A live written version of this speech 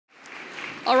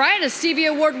All right, a Stevie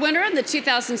Award winner in the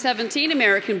 2017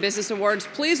 American Business Awards.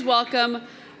 Please welcome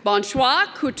Choix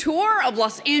Couture of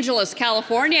Los Angeles,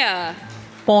 California.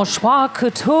 Choix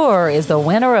Couture is the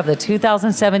winner of the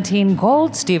 2017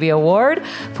 Gold Stevie Award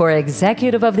for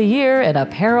Executive of the Year in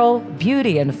Apparel,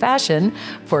 Beauty, and Fashion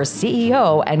for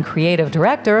CEO and Creative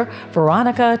Director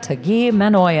Veronica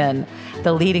Tagui-Manoyan.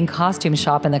 The leading costume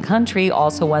shop in the country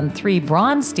also won 3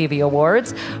 Bronze Stevie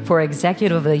Awards for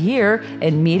Executive of the Year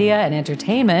in Media and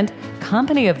Entertainment,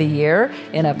 Company of the Year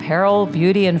in Apparel,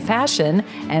 Beauty, and Fashion,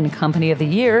 and Company of the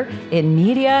Year in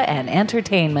Media and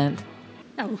Entertainment.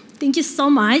 Oh, thank you so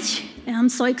much. I'm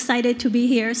so excited to be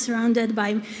here surrounded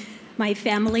by my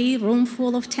family, room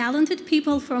full of talented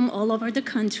people from all over the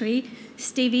country.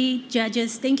 Stevie,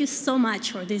 judges, thank you so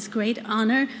much for this great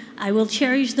honor. I will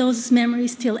cherish those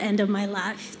memories till end of my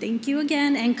life. Thank you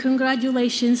again, and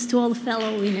congratulations to all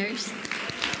fellow winners.